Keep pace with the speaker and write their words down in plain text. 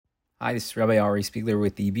Hi, this is Rabbi Ari Spiegler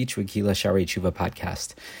with the Bichwa Kila Sharei Tshuva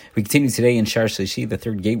podcast. We continue today in Shar Shlishi, the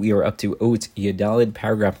third gate. We are up to Ot Yadalid,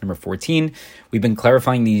 paragraph number 14. We've been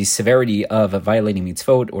clarifying the severity of violating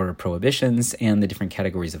mitzvot or prohibitions and the different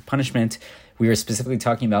categories of punishment. We are specifically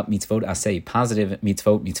talking about mitzvot aseh, positive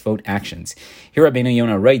mitzvot actions. Here Rabbeinu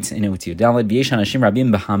Yonah writes in Ot Yadalid, V'yesh anashim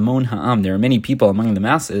rabim b'hamon ha'am. There are many people among the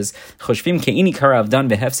masses. Choshvim ke'ini kara avdan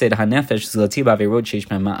behefsed hanefesh zilati b'averot sheish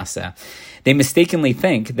b'hem ma'aseh. They mistakenly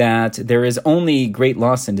think that there is only great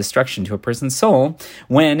loss and destruction to a person's soul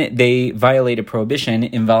when they violate a prohibition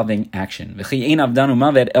involving action. And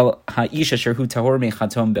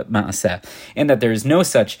that there is no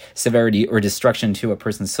such severity or destruction to a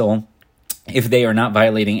person's soul if they are not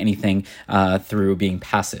violating anything through being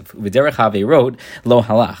passive. V'derech haverot lo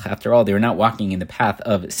halach. After all, they are not walking in the path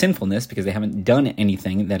of sinfulness because they haven't done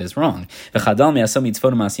anything that is wrong. V'chadal me'asom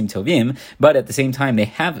mitzvot u'ma'asim tovim. But at the same time, they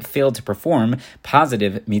have failed to perform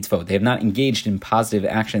positive mitzvot. They have not engaged in positive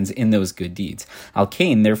actions in those good deeds. Al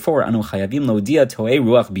kain, therefore, anu chayavim lodia to'ei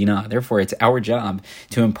ruach bina. Therefore, it's our job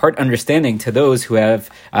to impart understanding to those who have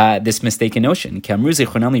this mistaken notion. Because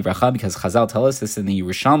Chazal tell us this in the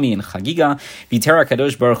Yerushalmi and Chagiga. Vitera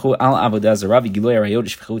Kadosh Baruch Hu al avodah zarah v'gilui arayot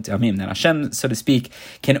shfichut damim. That Hashem, so to speak,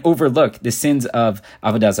 can overlook the sins of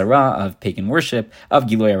avodah zarah, of pagan worship, of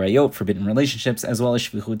gilui arayot, forbidden relationships, as well as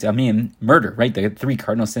shfichut damim, murder. Right, the three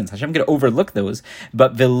cardinal sins. Hashem can overlook those,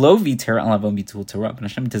 but velo vitera al avon bitul Torah. But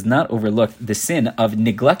Hashem does not overlook the sin of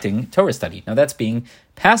neglecting Torah study. Now that's being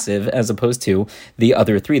passive as opposed to the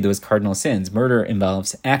other three, those cardinal sins. Murder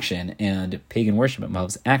involves action and pagan worship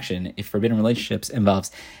involves action. If forbidden relationships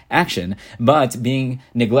involves action, but being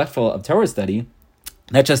neglectful of Torah study,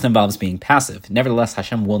 that just involves being passive. Nevertheless,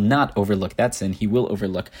 Hashem will not overlook that sin. He will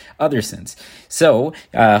overlook other sins. So,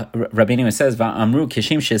 Rabbeinu says, "Va'amru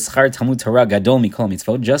kishim sheschar Talmud Torah gadol mikol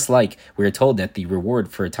mitzvot." Just like we are told that the reward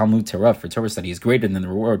for Talmud Torah, for Torah study, is greater than the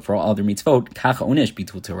reward for all other mitzvot, kach onesh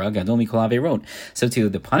bitul Torah gadol mikol averot. So too,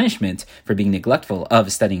 the punishment for being neglectful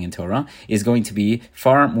of studying in Torah is going to be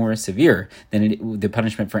far more severe than the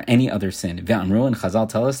punishment for any other sin. Va'amru, and Chazal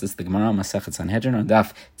tell us, this is the Gemara Masechet Sanhedrin on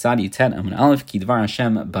Daf Tzad Yitet Amud Aleph, Kidvar Hashem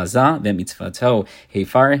baza ve'mitzvato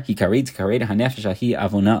hefar hikaret hanefesh ahi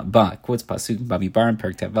avona ba. Quotes pasuk Bamidbar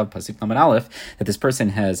Perek Tevav pasuk Lamed Aleph, that this person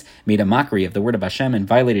has made a mockery of the word of Hashem and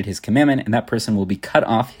violated His commandment, and that person will be cut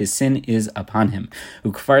off. His sin is upon him.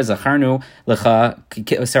 Ukfar zacharnu lecha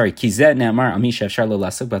kizeh ne'amar amisha efshar lo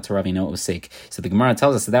lasuk b'Torah v'ino osek. So the Gemara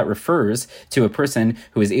tells us that refers to a person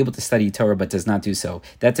who is able to study Torah but does not do so.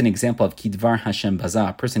 That's an example of kidvar Hashem baza,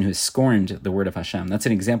 a person who has scorned the word of Hashem. That's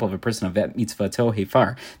an example of a person of mitzvato hefar,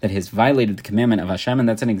 that has violated the commandment of Hashem, and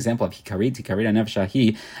that's an example of hikaret hanefesh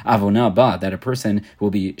ahi avona ba, that a person will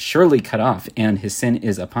be surely cut off and his sin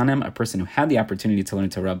is upon him, a person who had the opportunity to learn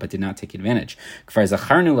Torah but did not take advantage. We've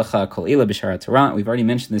already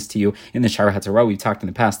mentioned this to you in the Shar HaTorah. We've talked in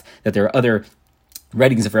the past that there are other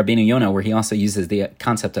writings of Rabbeinu Yonah where he also uses the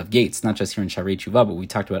concept of gates, not just here in Sharei Tshuva, but we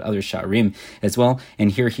talked about other Sha'arim as well, and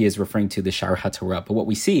here he is referring to the Shar HaTorah. But what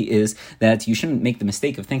we see is that you shouldn't make the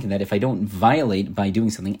mistake of thinking that if I don't violate by doing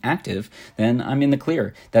something active, then I'm in the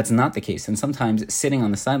clear. That's not the case, and sometimes sitting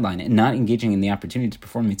on the sideline and not engaging in the opportunity to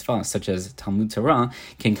perform mitzvah, such as Talmud Torah,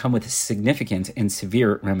 can come with significant and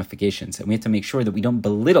severe ramifications, and we have to make sure that we don't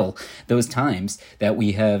belittle those times that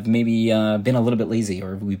we have maybe been a little bit lazy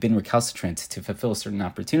or we've been recalcitrant to fulfill certain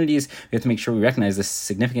opportunities. We have to make sure we recognize the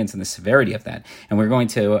significance and the severity of that. And we're going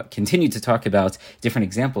to continue to talk about different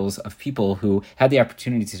examples of people who had the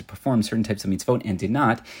opportunity to perform certain types of mitzvot and did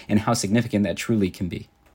not, and how significant that truly can be.